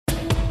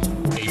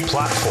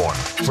platform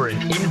for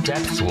an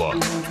in-depth look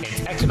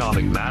in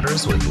economic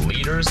matters with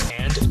leaders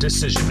and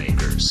decision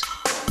makers.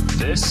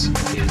 This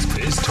is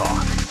Biz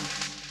Talk.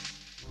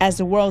 As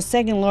the world's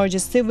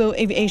second-largest civil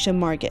aviation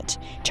market,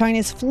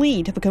 China's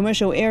fleet of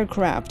commercial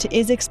aircraft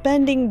is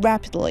expanding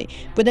rapidly,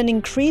 with an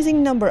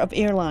increasing number of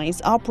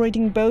airlines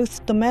operating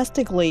both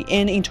domestically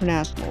and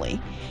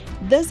internationally.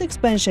 This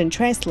expansion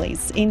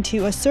translates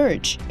into a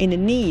surge in the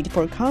need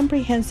for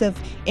comprehensive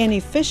and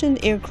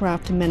efficient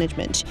aircraft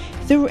management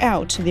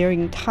throughout their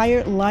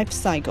entire life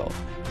cycle.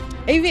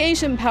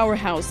 Aviation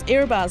powerhouse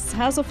Airbus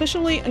has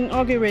officially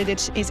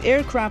inaugurated its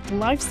aircraft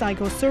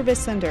lifecycle service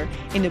center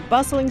in the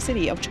bustling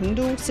city of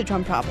Chengdu,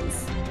 Sichuan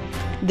province.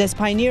 This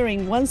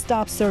pioneering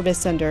one-stop service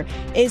center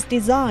is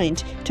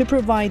designed to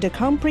provide a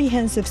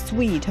comprehensive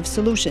suite of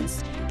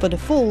solutions for the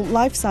full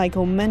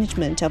lifecycle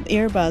management of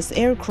Airbus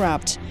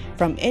aircraft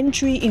from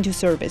entry into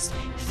service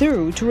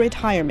through to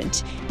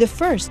retirement, the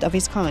first of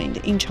its kind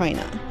in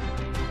China.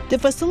 The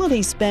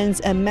facility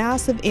spans a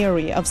massive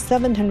area of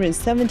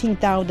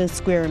 717,000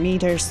 square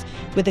meters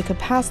with the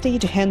capacity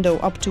to handle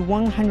up to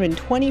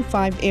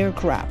 125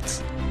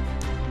 aircraft.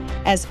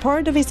 As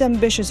part of its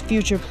ambitious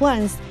future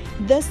plans,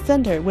 this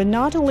center will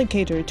not only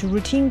cater to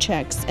routine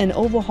checks and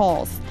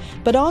overhauls,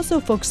 but also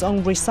focus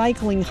on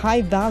recycling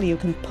high-value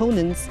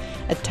components,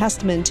 a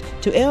testament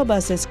to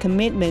Airbus's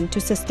commitment to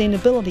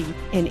sustainability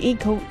and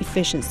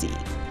eco-efficiency.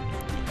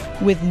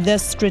 With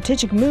this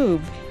strategic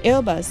move,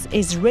 Airbus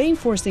is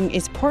reinforcing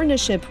its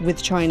partnership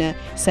with China,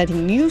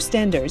 setting new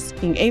standards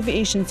in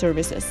aviation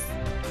services.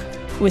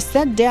 We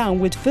sat down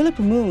with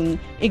Philippe Mhun,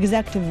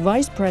 Executive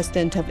Vice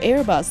President of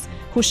Airbus,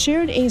 who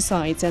shared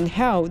insights on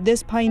how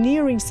this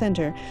pioneering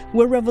center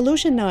will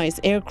revolutionize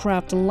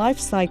aircraft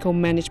lifecycle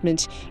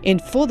management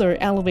and further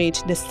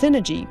elevate the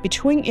synergy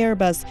between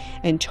Airbus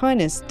and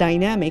China's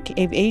dynamic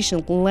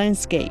aviation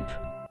landscape.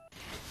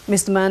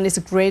 Mr. Mhun, it's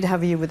great to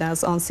have you with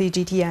us on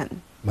CGTN.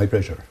 My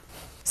pleasure.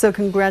 So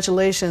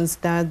congratulations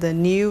that the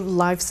new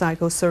Life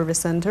Cycle Service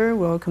Center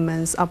will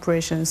commence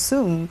operation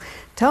soon.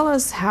 Tell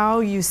us how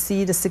you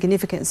see the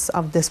significance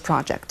of this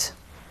project.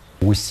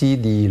 We see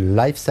the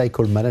life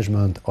cycle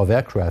management of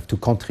aircraft to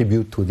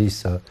contribute to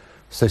this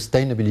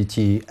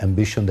sustainability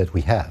ambition that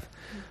we have.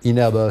 In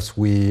Airbus,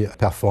 we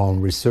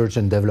perform research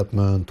and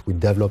development, we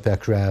develop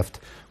aircraft,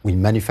 we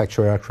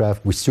manufacture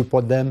aircraft, we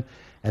support them.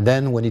 And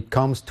then when it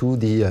comes to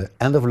the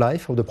end of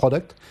life of the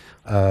product,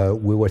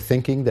 we were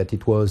thinking that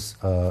it was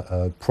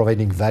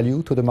providing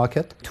value to the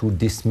market to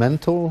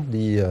dismantle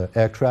the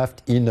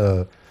aircraft in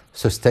a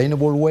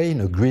sustainable way,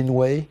 in a green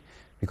way,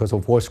 because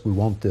of course we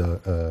want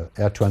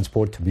air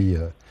transport to be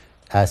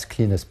as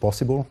clean as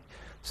possible.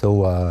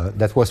 So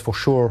that was for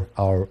sure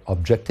our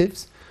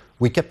objectives.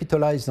 We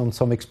capitalized on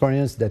some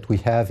experience that we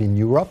have in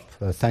Europe,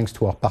 thanks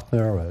to our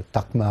partner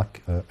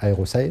Tarmac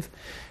Aerosave.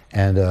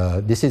 And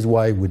this is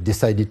why we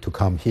decided to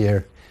come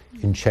here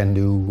in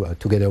Chengdu,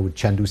 together with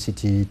Chengdu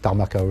City,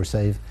 Tarmac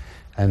Aerosave,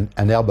 and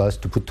Airbus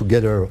to put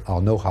together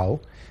our know-how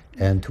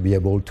and to be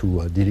able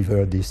to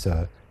deliver this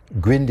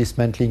green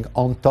dismantling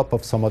on top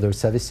of some other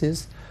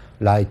services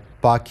like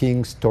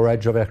parking,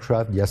 storage of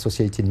aircraft, the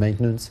associated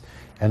maintenance,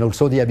 and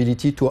also the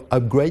ability to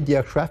upgrade the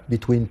aircraft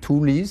between two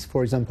leases,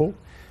 for example.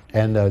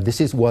 And this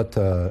is what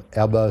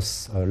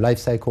Airbus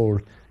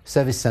Lifecycle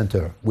Service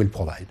Center will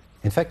provide.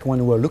 In fact,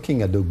 when we're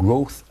looking at the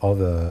growth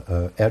of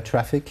air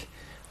traffic,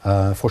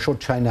 for sure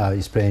China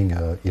is playing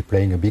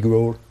a big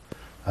role,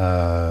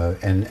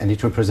 and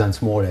it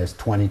represents more or less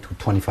 20 to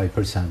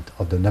 25%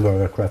 of the number of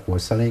aircraft we're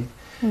selling.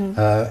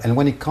 And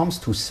when it comes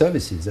to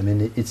services, I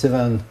mean, it's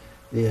even,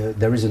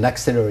 there is an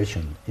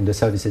acceleration in the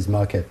services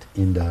market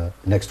in the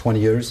next 20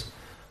 years.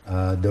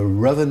 The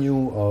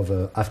revenue of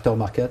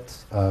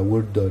aftermarket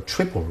would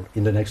triple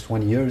in the next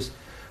 20 years.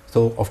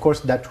 So, of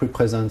course, that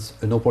represents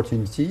an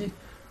opportunity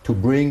to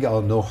bring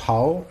our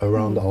know-how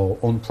around our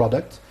own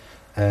product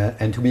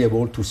and to be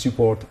able to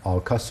support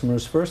our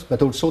customers first,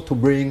 but also to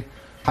bring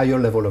higher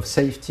level of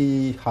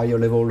safety, higher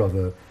level of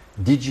a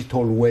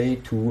digital way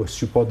to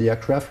support the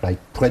aircraft, like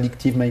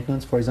predictive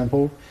maintenance, for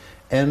example,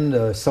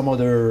 and some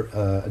other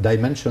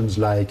dimensions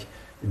like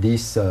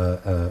this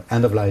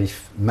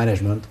end-of-life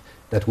management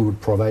that we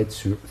would provide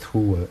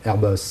through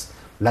Airbus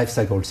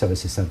Lifecycle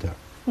Services Center.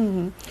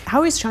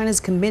 How is China's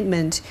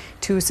commitment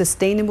to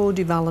sustainable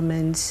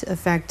development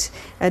affect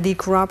the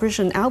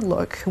cooperation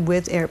outlook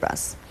with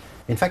Airbus?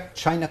 In fact,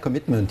 China's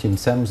commitment in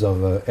terms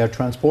of air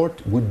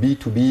transport would be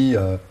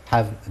to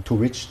have to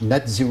reach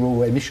net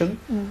zero emission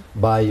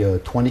by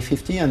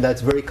 2050, and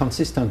that's very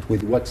consistent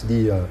with what's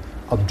the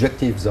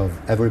objectives of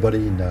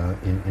everybody in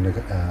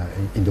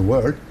the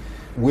world.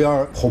 We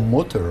are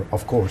promoter,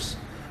 of course,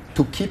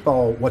 to keep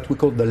our what we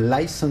call the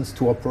license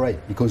to operate,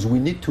 because we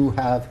need to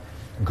have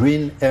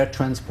green air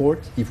transport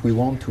if we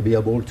want to be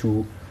able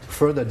to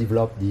further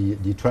develop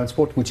the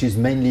transport, which is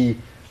mainly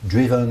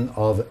driven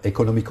of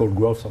economical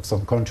growth of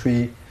some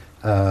country,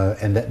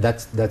 and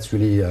that's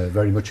really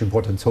very much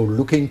important. So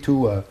looking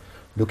to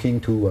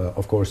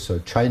of course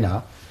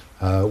China,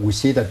 we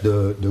see that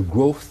the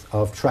growth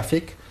of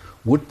traffic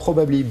would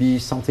probably be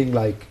something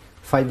like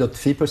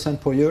 5.3%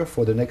 per year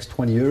for the next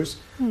 20 years,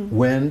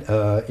 when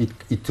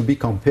it to be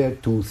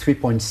compared to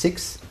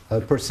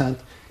 3.6%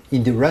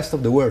 in the rest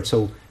of the world.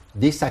 So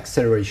this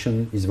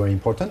acceleration is very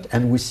important.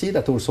 And we see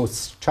that also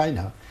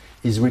China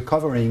is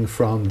recovering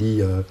from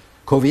the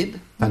COVID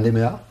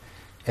pandemic.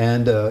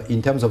 And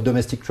in terms of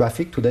domestic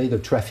traffic, today the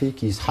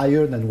traffic is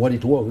higher than what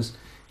it was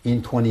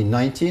in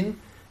 2019.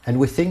 And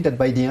we think that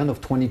by the end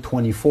of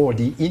 2024,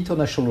 the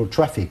international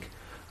traffic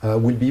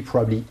will be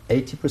probably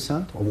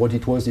 80% of what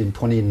it was in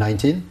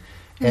 2019.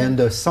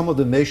 And some of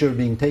the measures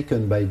being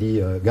taken by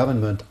the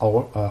government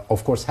are,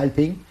 of course,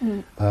 helping.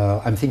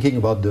 I'm thinking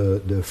about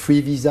the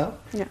free visa,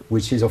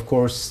 which is, of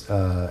course,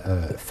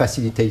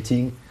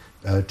 facilitating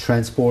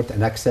transport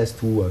and access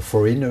to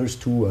foreigners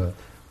to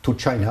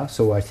China.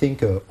 So I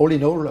think, all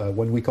in all,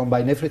 when we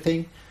combine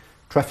everything,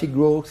 traffic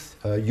growth,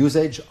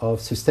 usage of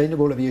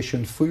sustainable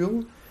aviation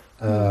fuel,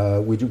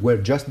 we were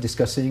just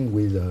discussing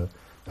with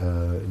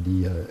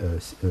the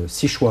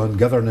Sichuan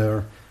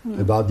governor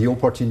about the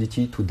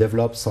opportunity to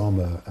develop some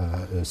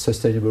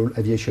sustainable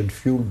aviation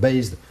fuel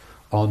based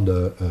on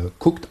the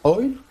cooked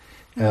oil.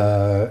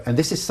 And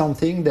this is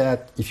something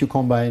that if you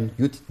combine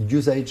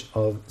usage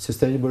of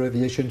sustainable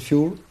aviation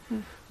fuel,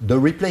 the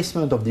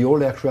replacement of the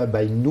old aircraft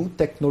by new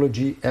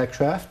technology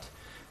aircraft,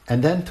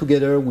 and then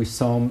together with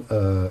some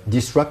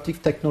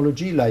disruptive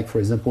technology, like for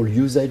example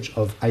usage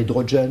of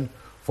hydrogen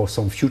for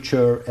some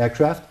future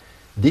aircraft,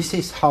 this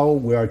is how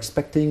we are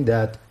expecting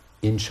that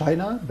in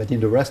China, but in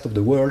the rest of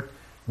the world,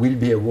 we'll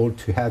be able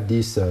to have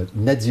this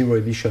net zero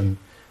emission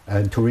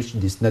and to reach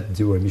this net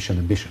zero emission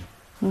ambition.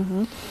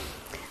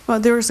 Well,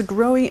 there is a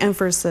growing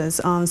emphasis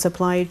on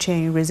supply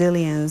chain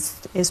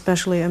resilience,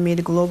 especially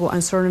amid global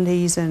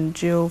uncertainties and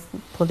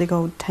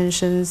geopolitical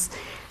tensions.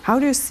 How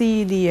do you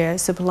see the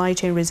supply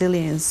chain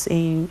resilience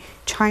in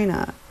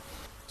China?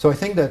 So I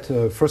think that,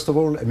 first of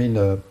all,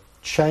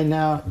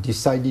 China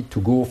decided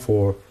to go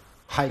for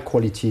high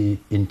quality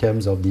in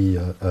terms of the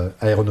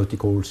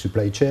aeronautical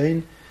supply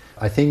chain.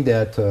 I think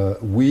that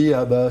we,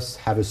 Airbus,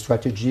 have a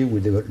strategy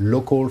with a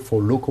local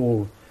for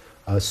local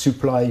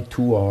supply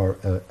to our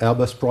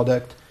Airbus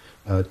product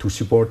to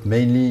support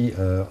mainly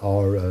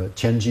our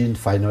Tianjin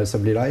final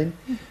assembly line.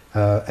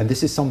 And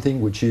this is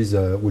something which is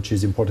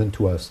important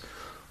to us.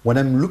 When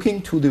I'm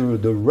looking to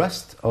the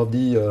rest of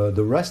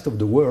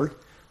the world,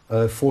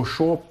 for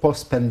sure,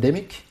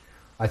 post-pandemic,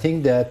 I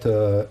think that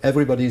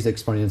everybody is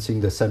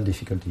experiencing the same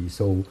difficulty.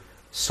 So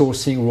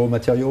sourcing raw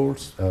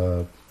materials,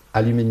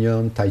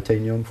 aluminium,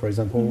 titanium, for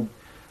example.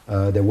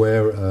 There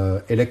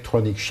were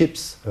electronic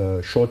chips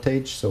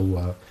shortage.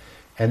 So,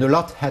 and a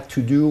lot had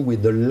to do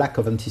with the lack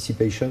of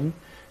anticipation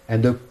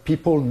and the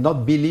people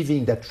not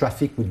believing that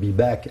traffic would be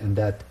back and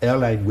that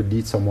airline would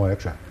need some more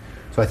aircraft.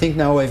 So I think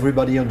now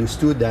everybody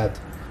understood that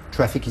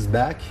traffic is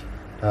back.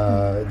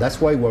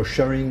 That's why we're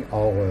sharing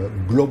our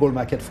global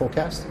market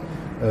forecast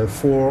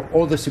for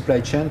all the supply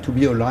chain to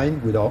be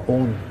aligned with our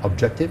own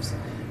objectives.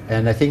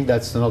 And I think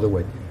that's another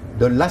way.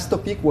 The last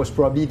topic was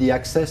probably the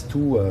access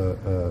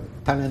to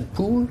talent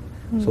pool.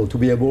 So to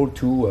be able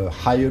to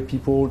hire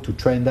people, to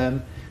train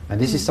them. And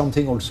this is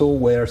something also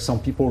where some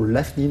people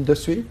left the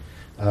industry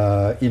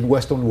in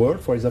Western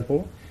world, for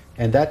example.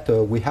 And that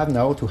we have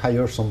now to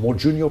hire some more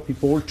junior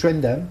people,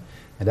 train them.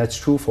 And that's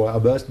true for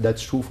Airbus,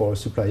 that's true for our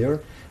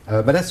supplier.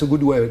 But that's a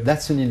good way,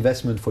 that's an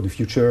investment for the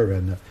future.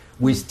 And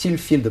we still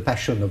feel the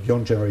passion of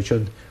young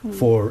generation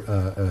for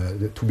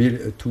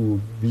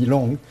to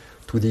belong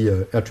to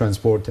the air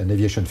transport and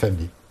aviation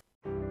family.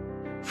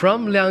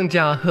 From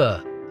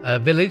Liangjiahe, a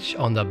village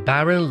on the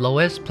barren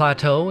Loess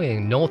Plateau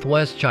in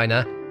northwest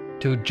China,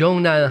 to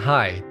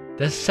Zhongnanhai,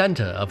 the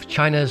center of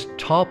China's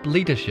top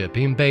leadership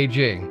in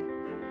Beijing.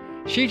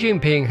 Xi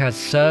Jinping has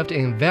served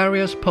in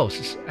various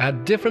posts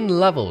at different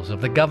levels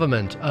of the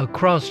government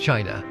across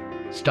China,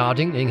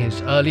 starting in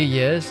his early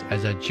years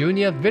as a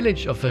junior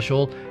village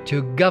official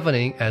to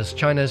governing as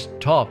China's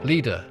top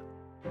leader.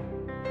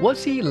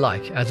 What's he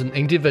like as an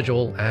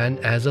individual and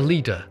as a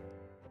leader?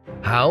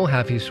 How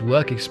have his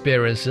work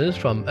experiences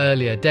from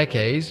earlier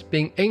decades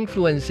been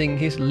influencing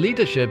his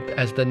leadership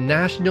as the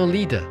national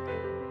leader?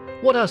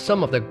 What are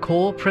some of the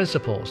core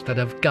principles that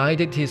have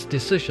guided his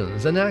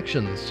decisions and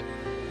actions?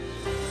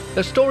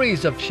 The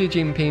Stories of Xi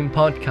Jinping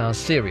podcast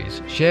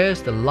series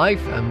shares the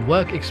life and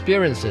work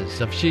experiences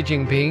of Xi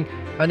Jinping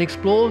and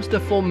explores the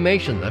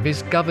formation of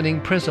his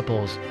governing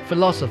principles,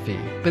 philosophy,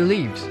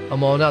 beliefs,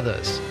 among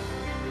others.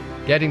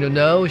 Getting to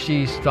know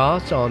Xi's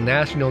thoughts on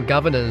national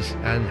governance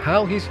and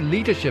how his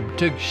leadership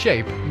took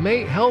shape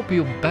may help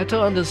you better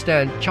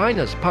understand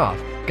China's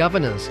path,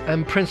 governance,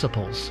 and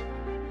principles.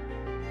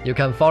 You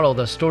can follow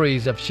the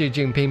Stories of Xi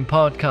Jinping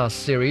podcast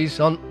series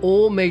on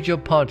all major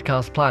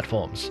podcast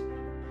platforms.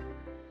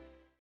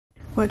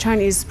 Well,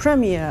 Chinese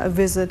premier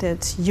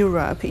visited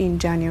Europe in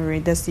January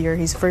this year,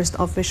 his first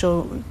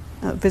official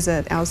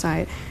visit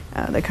outside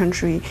the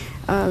country.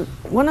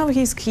 One of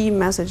his key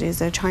messages is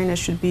that China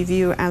should be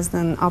viewed as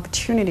an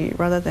opportunity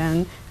rather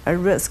than a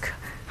risk.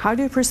 How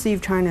do you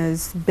perceive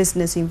China's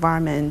business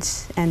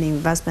environment and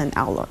investment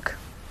outlook?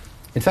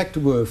 In fact,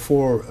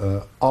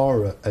 for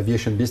our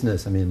aviation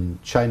business, I mean,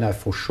 China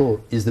for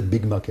sure is the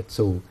big market.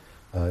 So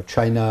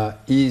China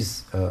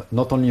is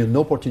not only an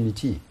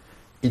opportunity,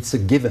 it's a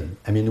given.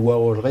 I mean, we're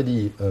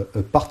already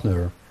a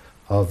partner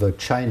of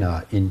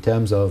China in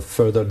terms of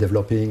further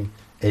developing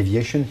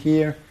aviation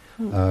here.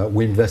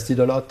 We invested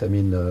a lot. I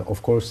mean,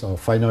 of course, our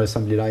final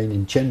assembly line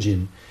in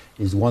Tianjin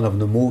is one of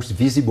the most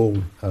visible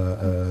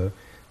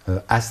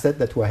assets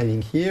that we're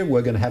having here.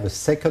 We're going to have a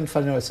second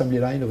final assembly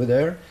line over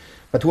there.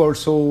 But we're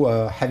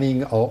also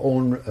having our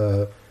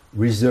own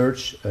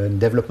research and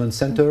development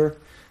center.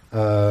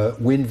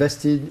 We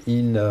invested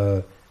in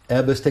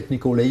Airbus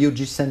Technical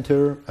AOG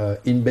Center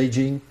in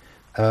Beijing.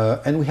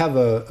 And we have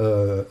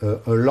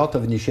a lot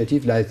of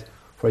initiatives, like,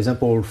 for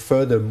example,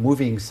 further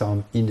moving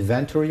some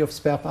inventory of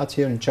spare parts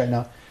here in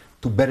China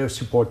to better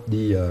support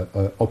the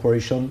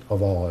operation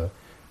of our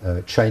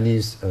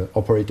Chinese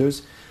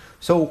operators.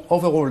 So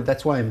overall,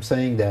 that's why I'm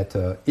saying that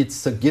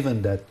it's a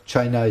given that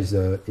China is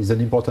an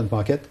important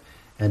market,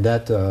 and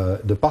that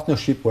the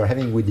partnership we're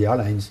having with the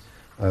airlines,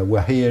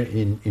 we're here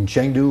in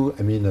Chengdu.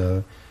 I mean,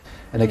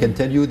 and I can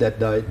tell you that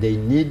they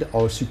need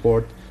our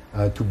support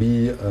to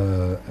be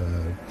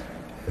an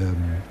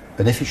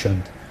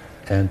efficient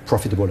and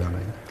profitable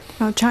airline.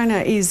 China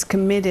is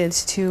committed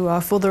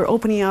to further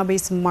opening up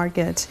its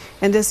market,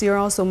 and this year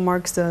also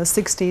marks the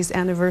 60th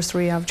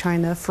anniversary of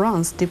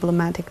China-France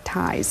diplomatic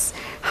ties.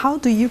 How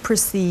do you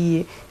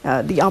perceive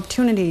the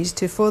opportunities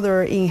to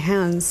further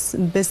enhance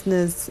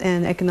business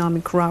and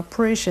economic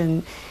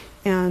cooperation,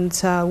 and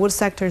what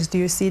sectors do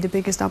you see the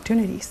biggest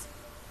opportunities?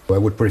 I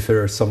would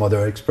prefer some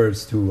other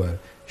experts to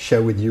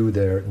share with you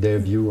their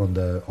view on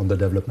the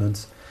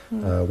developments.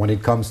 When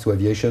it comes to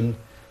aviation,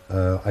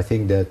 I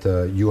think that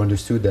you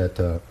understood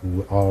that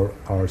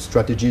our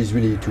strategy is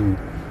really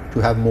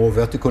to have more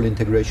vertical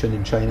integration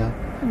in China,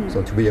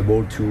 so to be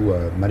able to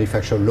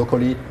manufacture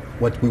locally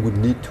what we would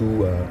need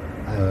to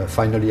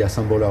finally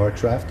assemble our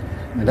aircraft.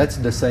 And that's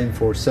the same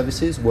for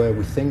services, where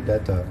we think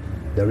that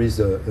there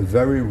is a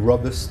very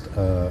robust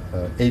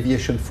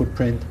aviation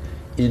footprint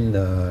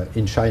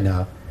in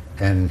China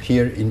and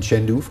here in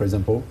Chengdu, for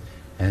example.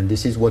 And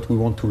this is what we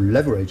want to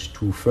leverage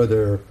to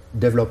further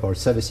develop our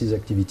services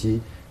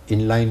activity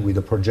in line with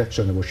the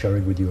projection I was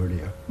sharing with you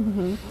earlier.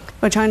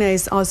 But China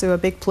is also a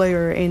big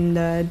player in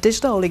the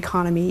digital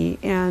economy,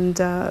 and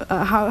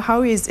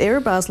how is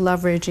Airbus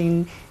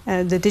leveraging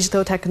the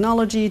digital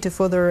technology to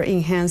further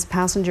enhance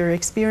passenger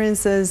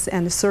experiences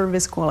and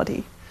service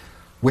quality?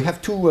 We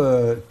have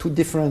two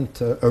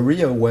different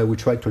areas where we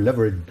try to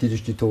leverage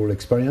digital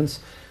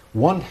experience.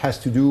 One has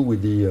to do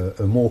with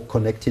a more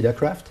connected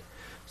aircraft.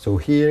 So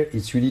here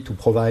it's really to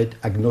provide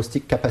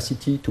agnostic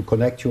capacity to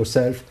connect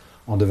yourself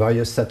on the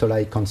various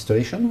satellite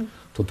constellations,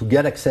 so to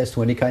get access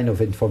to any kind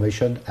of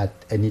information at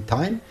any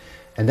time,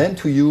 and then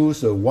to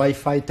use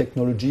Wi-Fi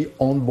technology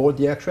on board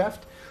the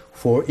aircraft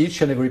for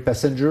each and every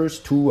passengers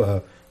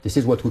to, this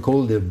is what we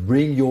call the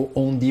bring your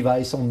own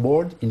device on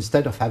board.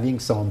 Instead of having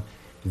some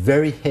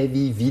very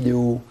heavy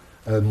video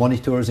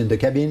monitors in the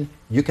cabin,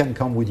 you can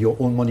come with your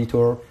own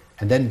monitor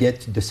and then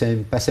get the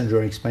same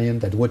passenger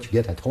experience that what you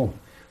get at home.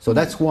 So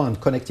that's one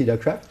connected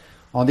aircraft.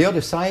 On the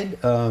other side,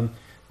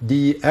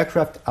 the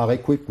aircraft are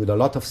equipped with a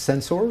lot of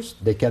sensors.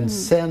 They can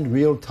send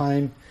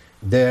real-time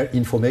their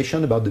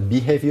information about the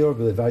behavior of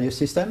the various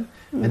systems.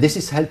 And this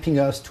is helping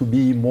us to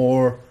be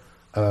more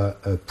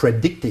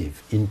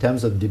predictive in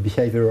terms of the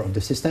behavior of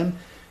the system.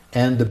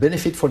 And the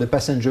benefit for the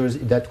passengers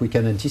is that we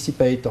can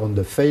anticipate on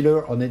the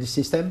failure on any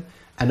system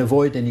and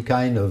avoid any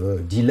kind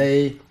of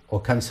delay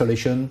or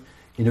cancellation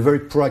in a very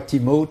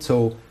proactive mode.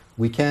 So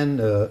we can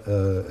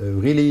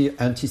really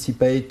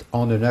anticipate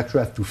on an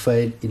aircraft to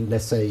fail in,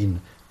 let's say,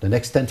 in the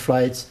next 10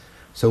 flights.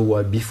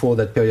 So before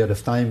that period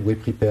of time, we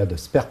prepare the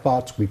spare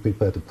parts, we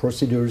prepare the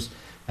procedures,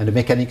 and the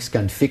mechanics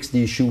can fix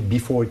the issue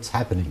before it's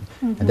happening.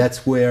 And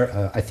that's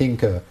where I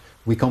think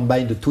we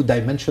combine the two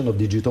dimensions of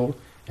digital,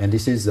 and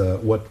this is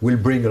what will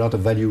bring a lot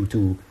of value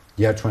to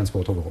the air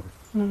transport overall.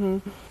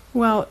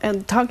 Well,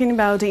 and talking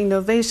about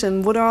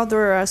innovation, what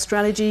other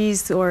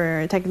strategies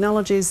or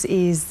technologies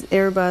is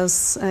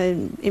Airbus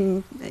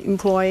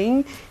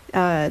employing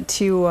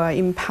to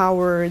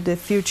empower the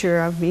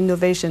future of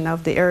innovation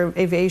of the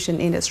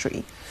aviation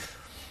industry?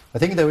 I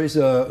think there is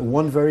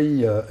one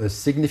very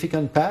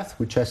significant path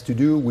which has to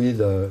do with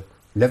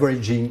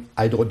leveraging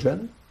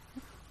hydrogen.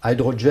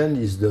 Hydrogen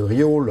is the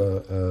real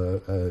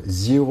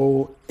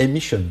zero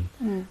emission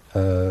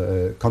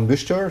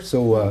combustor.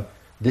 So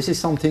this is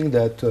something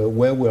that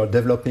where we are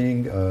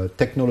developing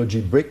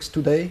technology bricks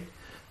today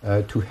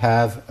to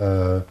have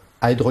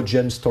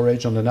hydrogen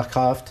storage on an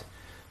aircraft,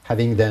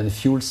 having then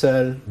fuel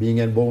cell, being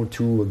able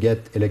to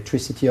get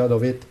electricity out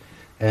of it.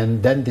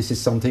 And then this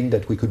is something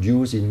that we could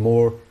use in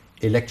more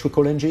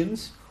electrical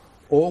engines,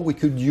 or we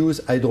could use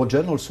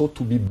hydrogen also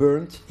to be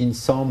burnt in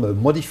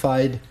some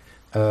modified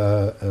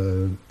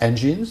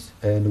engines,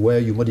 and where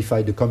you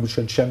modify the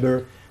combustion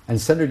chamber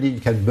and suddenly you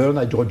can burn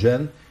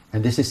hydrogen,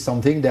 and this is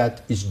something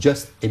that is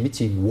just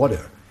emitting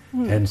water.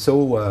 And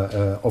so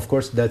of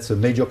course that's a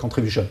major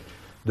contribution.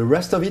 The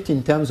rest of it,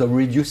 in terms of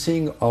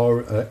reducing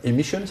our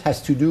emissions,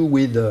 has to do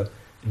with the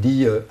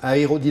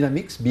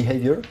aerodynamics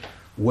behavior,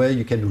 where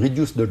you can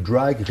reduce the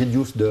drag,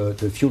 reduce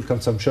the fuel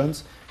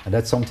consumptions. And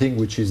that's something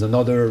which is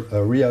another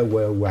area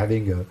where we're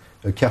having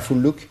a careful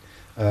look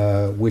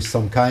with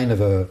some kind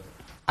of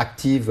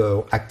active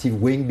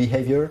wing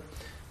behavior.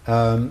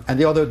 And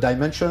the other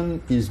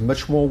dimension is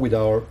much more with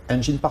our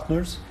engine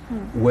partners,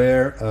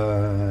 where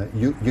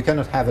you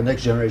cannot have a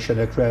next generation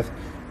aircraft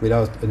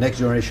without a next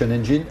generation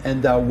engine,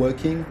 and they are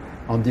working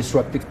on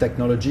disruptive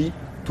technology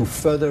to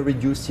further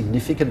reduce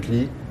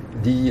significantly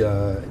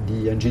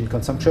the engine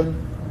consumption.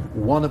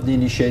 One of the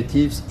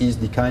initiatives is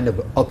the kind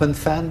of open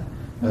fan,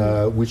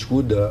 which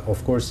would,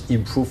 of course,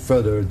 improve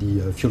further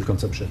the fuel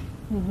consumption.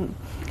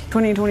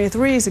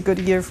 2023 is a good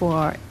year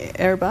for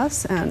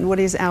Airbus, and what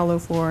is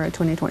outlook for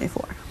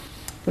 2024?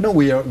 No,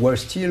 we're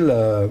still,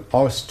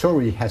 our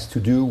story has to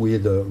do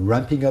with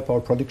ramping up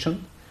our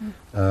production.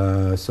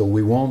 So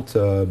we want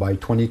by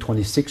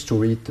 2026 to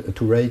reach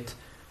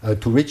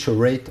a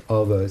rate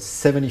of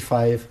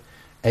 75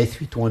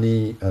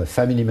 A320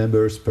 family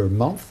members per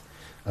month,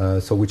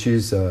 so which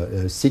is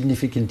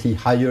significantly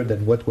higher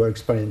than what we're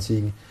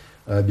experiencing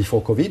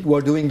before COVID. We're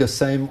doing the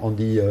same on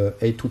the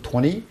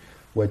A220,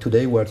 where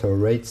today we're at a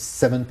rate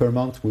 7 per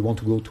month. We want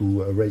to go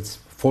to rates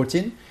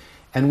 14.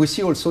 And we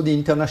see also the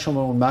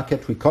international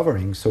market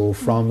recovering. So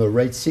from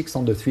rate 6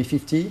 on the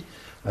 350,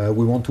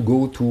 we want to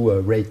go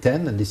to rate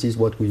 10, and this is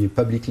what we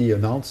publicly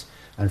announced,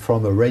 and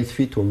from a rate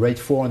 3 to a rate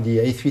 4 on the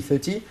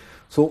A330.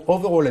 So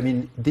overall, I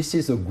mean, this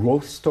is a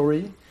growth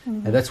story,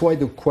 and that's why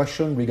the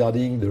question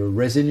regarding the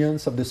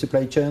resilience of the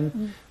supply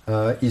chain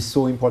is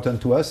so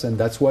important to us, and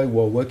that's why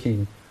we're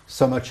working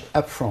so much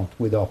upfront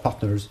with our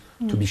partners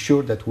to be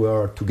sure that we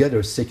are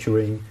together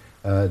securing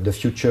the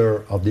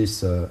future of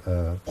this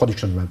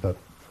production ramp-up.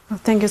 Well,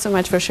 thank you so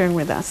much for sharing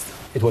with us.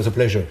 It was a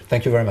pleasure.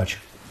 Thank you very much.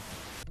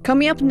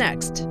 Coming up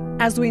next,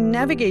 as we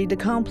navigate the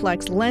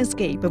complex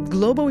landscape of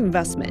global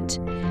investment,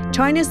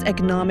 China's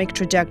economic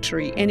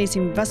trajectory and its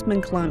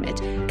investment climate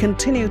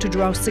continue to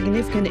draw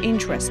significant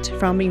interest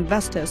from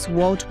investors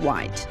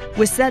worldwide.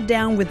 We sat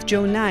down with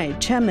Joe Ngai,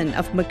 chairman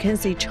of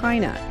McKinsey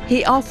China.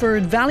 He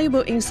offered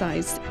valuable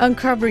insights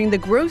uncovering the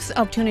growth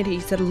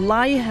opportunities that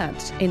lie ahead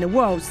in the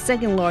world's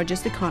second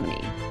largest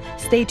economy.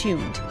 Stay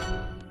tuned.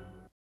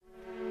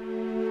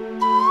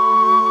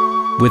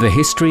 With a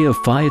history of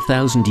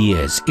 5,000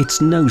 years,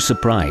 it's no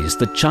surprise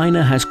that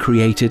China has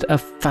created a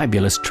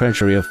fabulous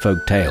treasury of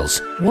folk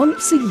tales.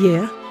 Once a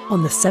year,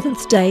 on the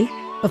 7th day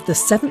of the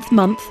 7th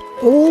month,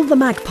 all the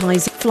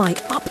magpies fly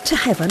up to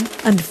heaven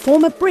and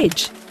form a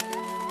bridge.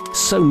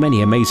 So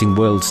many amazing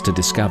worlds to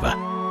discover.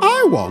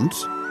 I want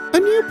a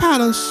new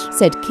palace,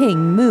 said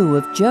King Mu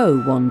of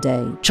Zhou one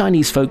day.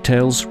 Chinese folk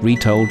tales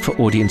retold for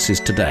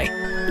audiences today.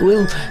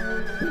 Will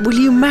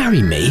you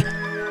marry me?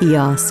 He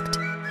asked.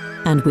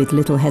 And with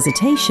little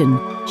hesitation,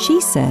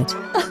 she said,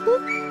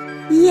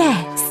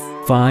 yes.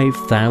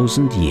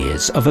 5,000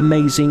 years of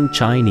amazing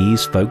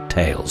Chinese folk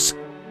tales.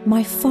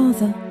 My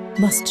father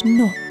must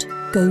not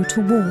go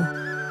to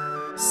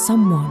war.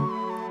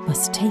 Someone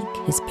must take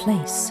his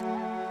place.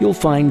 You'll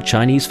find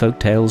Chinese Folk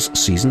Tales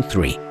Season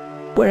 3,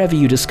 wherever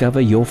you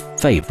discover your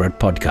favorite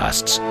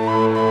podcasts.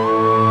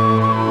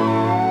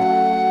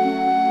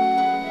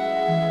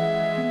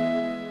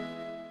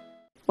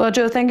 Well,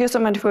 Joe, thank you so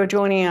much for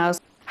joining us.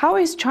 How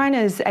is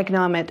China's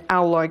economic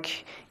outlook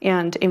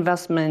and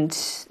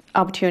investment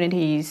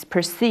opportunities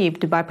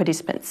perceived by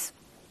participants?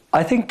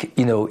 I think,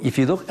 if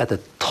you look at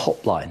the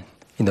top line,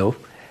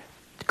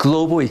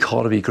 global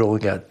economy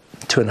growing at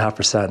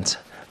 2.5%,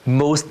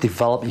 most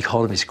developed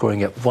economies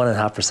growing at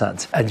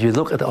 1.5%. And you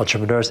look at the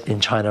entrepreneurs in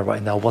China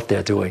right now, what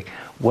they're doing,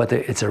 whether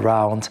it's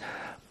around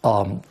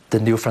the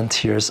new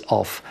frontiers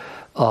of,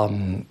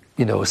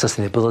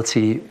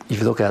 sustainability. If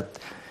you look at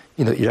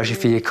electric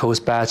vehicles,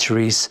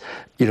 batteries,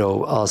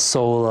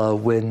 solar,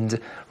 wind,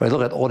 right?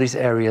 Look at all these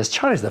areas.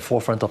 China is at the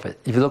forefront of it.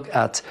 If you look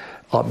at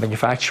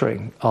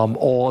manufacturing,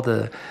 all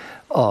the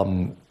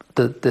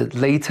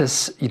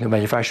latest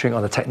manufacturing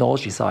on the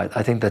technology side,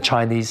 I think the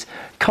Chinese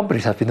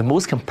companies have been the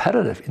most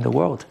competitive in the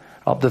world.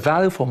 The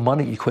value for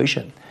money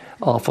equation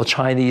for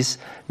Chinese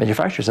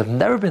manufacturers have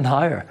never been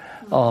higher.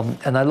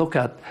 And I look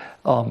at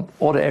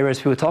all the areas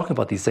people are talking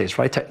about these days,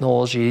 right?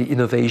 Technology,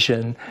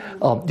 innovation.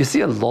 You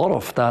see a lot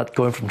of that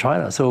going from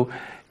China. So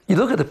you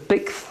look at the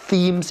big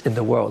themes in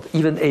the world,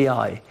 even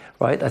AI,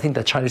 right? I think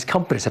that Chinese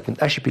companies have been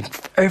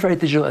very, very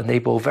digital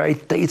enabled, very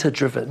data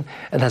driven,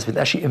 and has been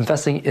actually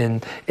investing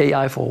in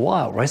AI for a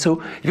while, right?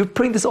 So if you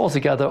bring this all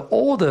together,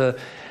 all the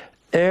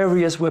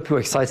areas where people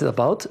are excited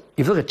about,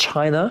 if you look at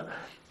China,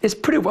 it's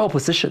pretty well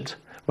positioned,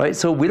 right?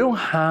 So we don't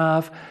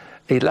have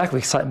a lack of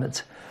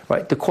excitement,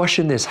 right? The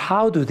question is,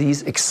 how do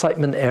these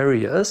excitement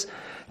areas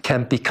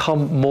can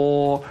become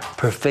more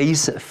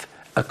pervasive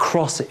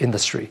across the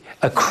industry,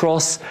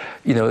 across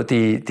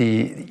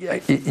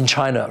in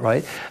China,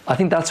 right? I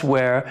think that's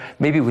where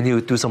maybe we need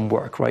to do some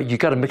work, right? You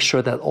got to make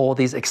sure that all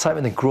these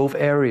excitement and growth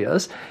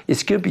areas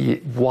is going to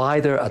be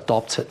wider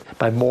adopted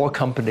by more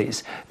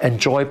companies,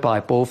 enjoyed by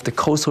both the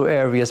coastal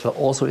areas, but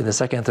also in the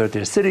second and third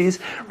tier cities,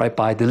 right?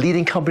 By the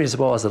leading companies as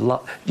well as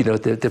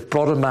the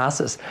broader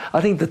masses.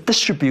 I think the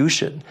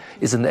distribution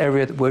is an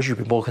area where you should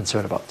be more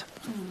concerned about.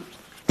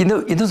 In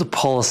terms of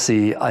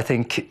policy, I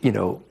think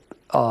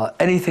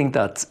anything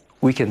that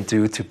we can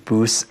do to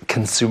boost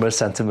consumer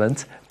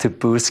sentiment, to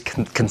boost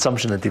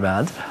consumption and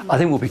demand, I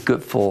think will be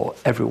good for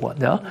everyone.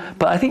 Yeah,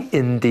 but I think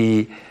in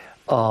the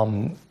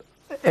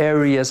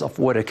areas of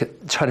where the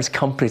Chinese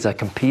companies are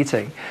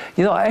competing,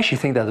 I actually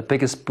think that the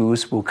biggest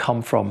boost will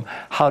come from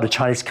how the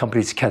Chinese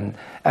companies can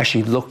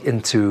actually look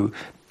into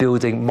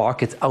building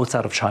markets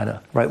outside of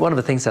China. Right. One of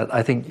the things that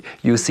I think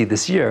you'll see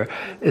this year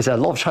is that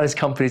a lot of Chinese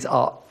companies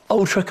are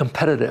ultra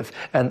competitive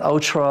and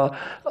ultra,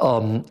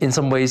 in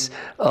some ways,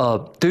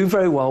 doing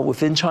very well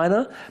within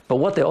China. But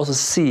what they also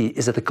see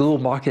is that the global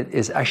market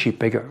is actually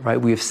bigger, right?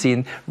 We have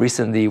seen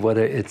recently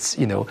whether it's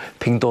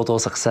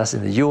Pinduoduo's success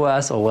in the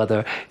U.S. or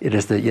whether it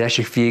is the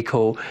electric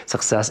vehicle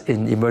success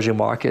in emerging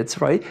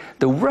markets, right?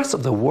 The rest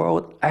of the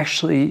world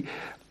actually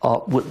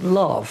would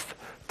love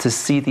to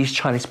see these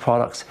Chinese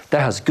products that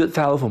has good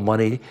value for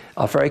money,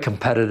 are very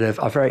competitive,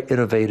 are very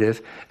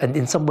innovative, and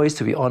in some ways,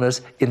 to be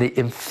honest, in the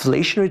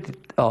inflationary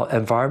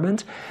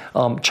environment,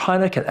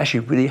 China can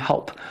actually really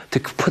help to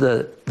put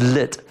a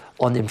lid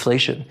on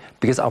inflation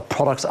because our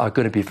products are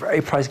going to be very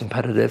price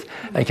competitive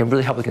and can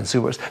really help the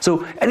consumers.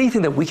 So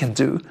anything that we can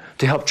do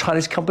to help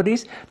Chinese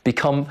companies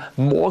become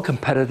more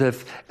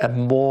competitive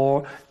and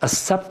more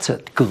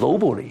accepted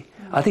globally,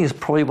 I think it's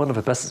probably one of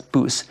the best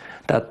boosts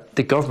that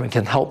the government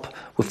can help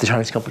with the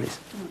Chinese companies.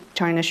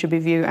 China should be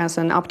viewed as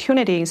an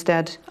opportunity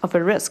instead of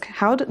a risk.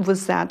 How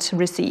was that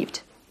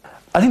received?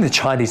 I think the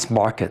Chinese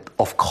market,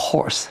 of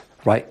course,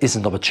 right, is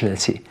an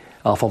opportunity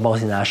for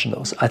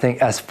multinationals. I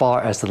think as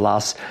far as the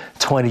last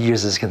 20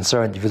 years is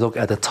concerned, if you look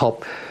at the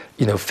top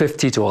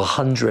 50 to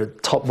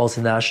 100 top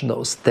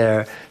multinationals,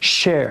 their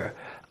share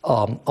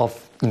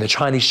of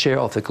Chinese share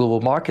of the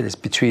global market is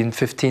between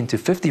 15 to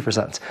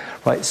 50%,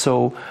 right?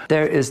 So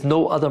there is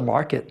no other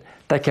market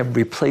that can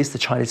replace the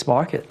Chinese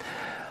market.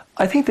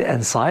 I think the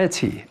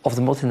anxiety of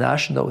the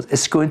multinationals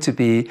is going to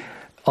be,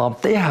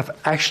 they have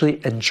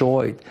actually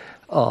enjoyed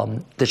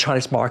the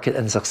Chinese market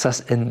and success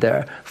in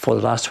there for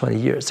the last 20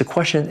 years. The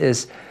question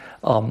is,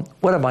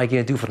 what am I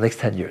going to do for the next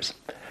 10 years?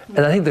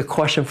 And I think the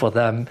question for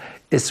them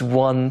is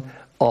one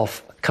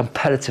of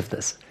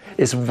competitiveness,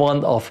 is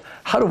one of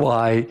how do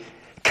I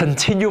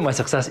continue my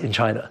success in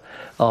China?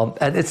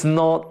 And it's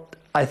not,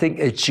 I think,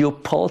 a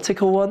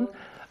geopolitical one.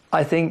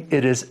 I think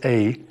it is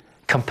a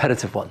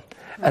competitive one.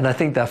 And I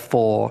think that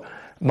for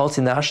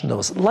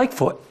multinationals, like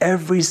for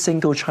every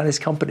single Chinese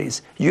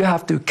companies, you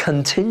have to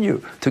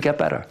continue to get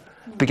better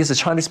because the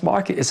Chinese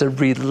market is a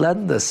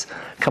relentless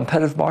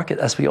competitive market,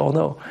 as we all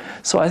know.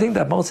 So I think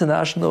that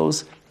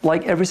multinationals,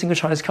 like every single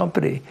Chinese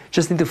company,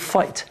 just need to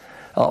fight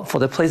for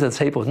their place at the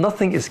table.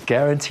 Nothing is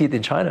guaranteed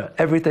in China.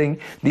 Everything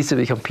needs to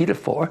be competed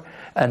for,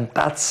 and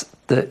that's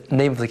the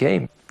name of the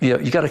game. You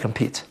got to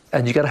compete,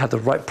 and you got to have the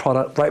right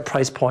product, right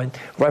price point,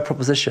 right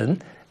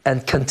proposition,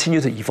 and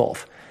continue to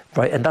evolve,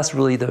 right? And that's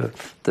really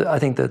I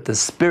think the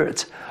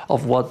spirit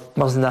of what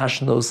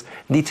multinationals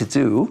need to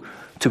do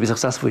to be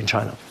successful in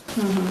China.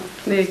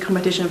 Mm-hmm. The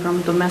competition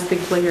from domestic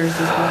players as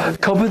well.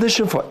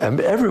 Competition for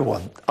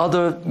everyone,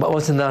 other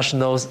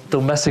multinationals,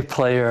 domestic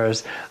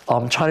players,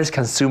 Chinese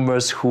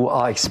consumers who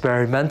are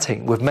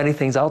experimenting with many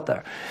things out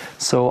there.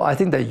 So I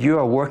think that you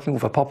are working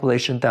with a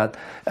population that,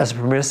 as the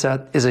Premier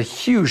said, is a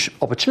huge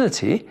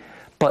opportunity,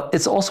 but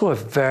it's also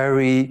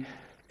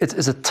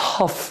it's a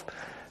tough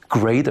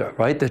grader,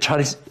 right? The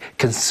Chinese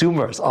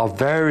consumers are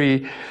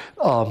very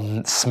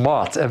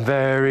smart and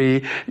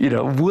very,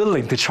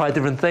 willing to try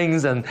different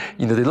things, and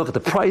they look at the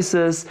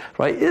prices,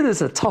 right? It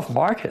is a tough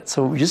market,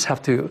 so you just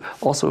have to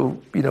also,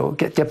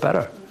 get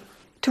better.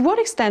 To what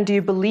extent do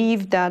you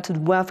believe that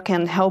wealth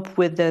can help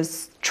with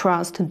this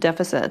trust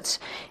deficit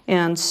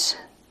and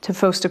to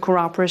foster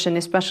cooperation,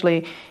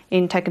 especially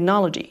in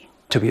technology?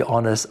 To be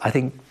honest, I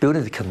think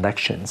building the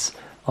connections,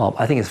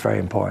 I think is very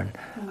important.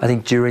 I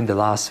think during the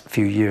last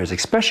few years,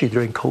 especially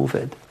during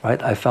COVID,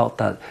 right, I felt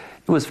that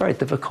it was very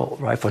difficult,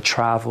 right, for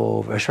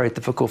travel. It was very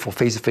difficult for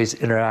face-to-face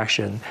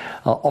interaction.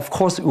 Of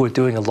course, we were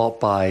doing a lot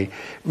by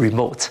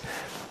remote,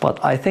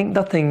 but I think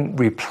nothing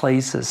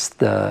replaces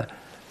the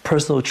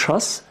personal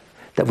trust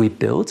that we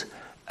build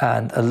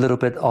and a little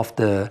bit of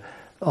the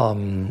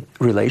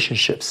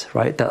relationships,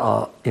 right, that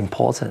are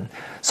important.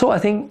 So I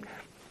think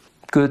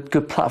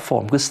good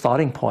platform, good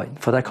starting point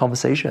for that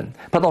conversation.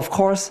 But of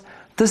course,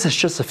 this is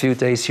just a few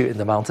days here in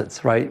the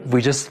mountains, right?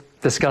 We just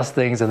discuss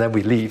things and then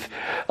we leave.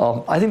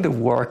 I think the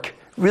work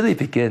really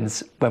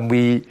begins when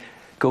we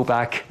go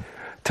back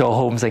to our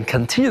homes and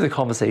continue the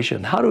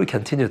conversation. How do we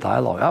continue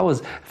dialogue? I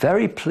was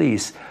very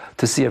pleased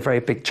to see a very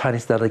big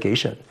Chinese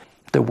delegation.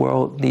 The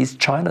world needs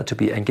China to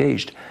be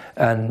engaged,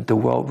 and the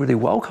world really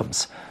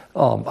welcomes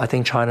I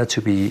think China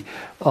to be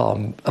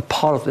a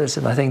part of this.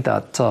 And I think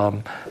that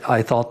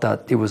I thought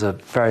that it was a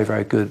very,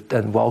 very good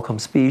and welcome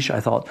speech. I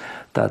thought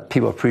that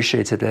people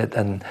appreciated it.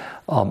 And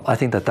I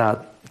think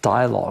that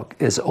dialogue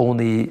is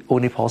only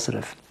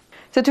positive.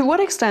 So to what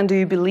extent do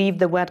you believe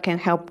the WED can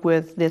help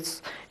with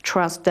this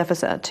trust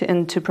deficit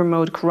and to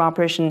promote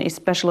cooperation,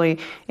 especially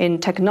in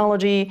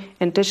technology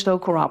and digital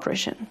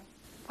cooperation?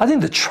 I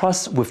think the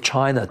trust with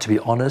China, to be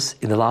honest,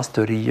 in the last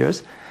 30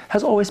 years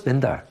has always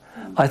been there.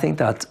 I think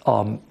that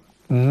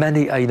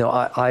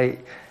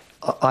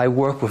I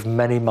work with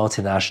many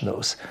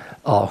multinationals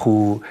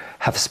who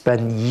have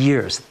spent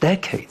years,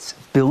 decades,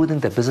 building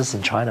their business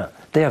in China.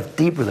 They have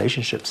deep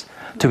relationships.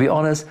 To be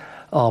honest,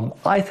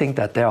 I think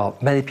that there are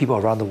many people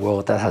around the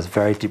world that has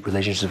very deep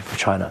relationships with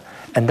China.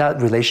 And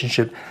that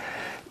relationship,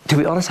 to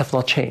be honest, have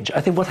not changed.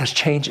 I think what has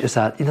changed is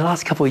that in the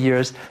last couple of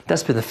years,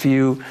 there's been a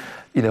few,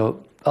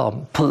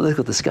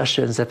 political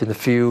discussions, there've been a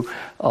few,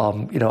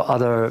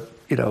 other,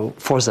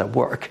 forces at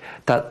work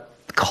that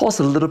caused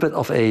a little bit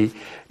of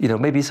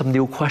maybe some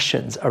new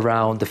questions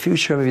around the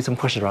future, maybe some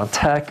questions around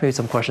tech, maybe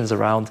some questions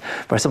around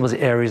where some of the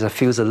areas that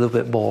feels a little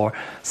bit more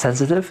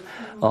sensitive.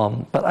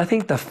 But I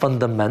think that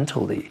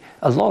fundamentally,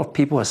 a lot of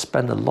people have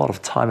spent a lot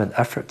of time and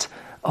effort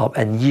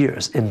and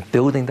years in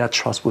building that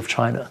trust with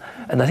China.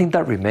 And I think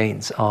that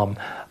remains.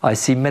 I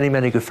see many,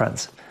 many good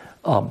friends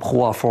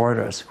who are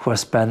foreigners who have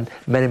spent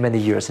many, many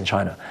years in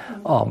China.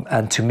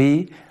 And to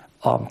me,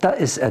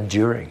 that is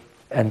enduring.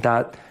 And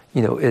that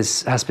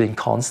has been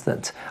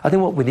constant. I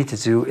think what we need to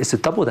do is to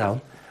double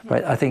down,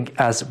 right? I think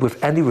as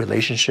with any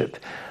relationship,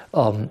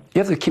 you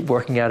have to keep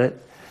working at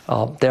it.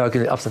 There are going to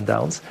be ups and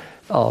downs.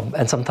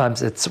 And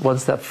sometimes it's one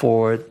step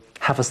forward,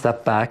 half a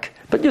step back,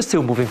 but you're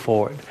still moving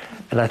forward.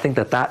 And I think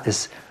that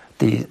is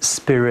the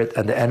spirit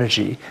and the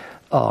energy,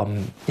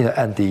 and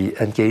the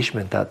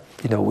engagement that,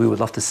 we would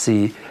love to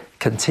see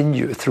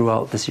continue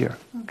throughout this year.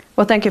 Okay.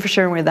 Well, thank you for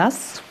sharing with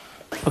us.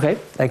 Okay,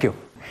 thank you.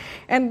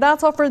 And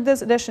that's all for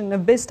this edition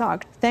of Biz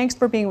Talk. Thanks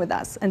for being with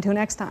us. Until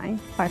next time,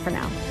 bye for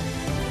now.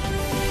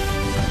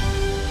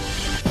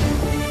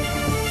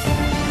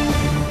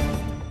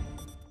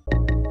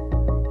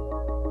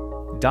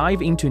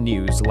 Dive into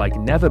news like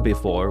never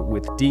before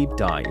with Deep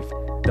Dive,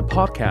 the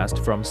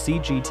podcast from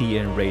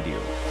CGTN Radio.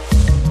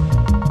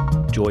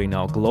 Join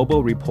our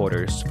global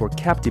reporters for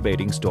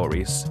captivating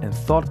stories and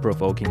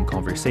thought-provoking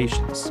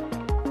conversations.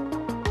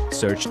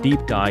 Search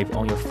Deep Dive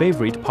on your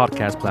favorite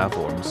podcast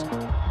platforms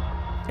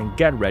and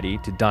get ready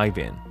to dive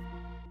in.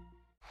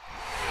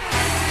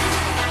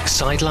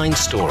 Sideline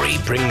Story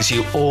brings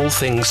you all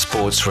things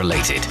sports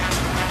related.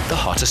 The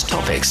hottest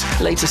topics,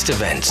 latest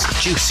events,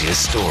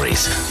 juiciest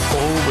stories,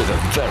 all with a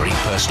very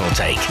personal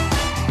take.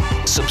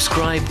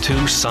 Subscribe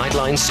to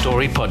Sideline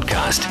Story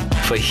Podcast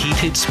for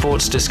heated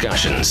sports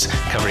discussions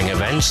covering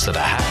events that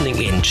are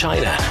happening in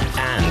China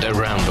and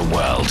around the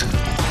world.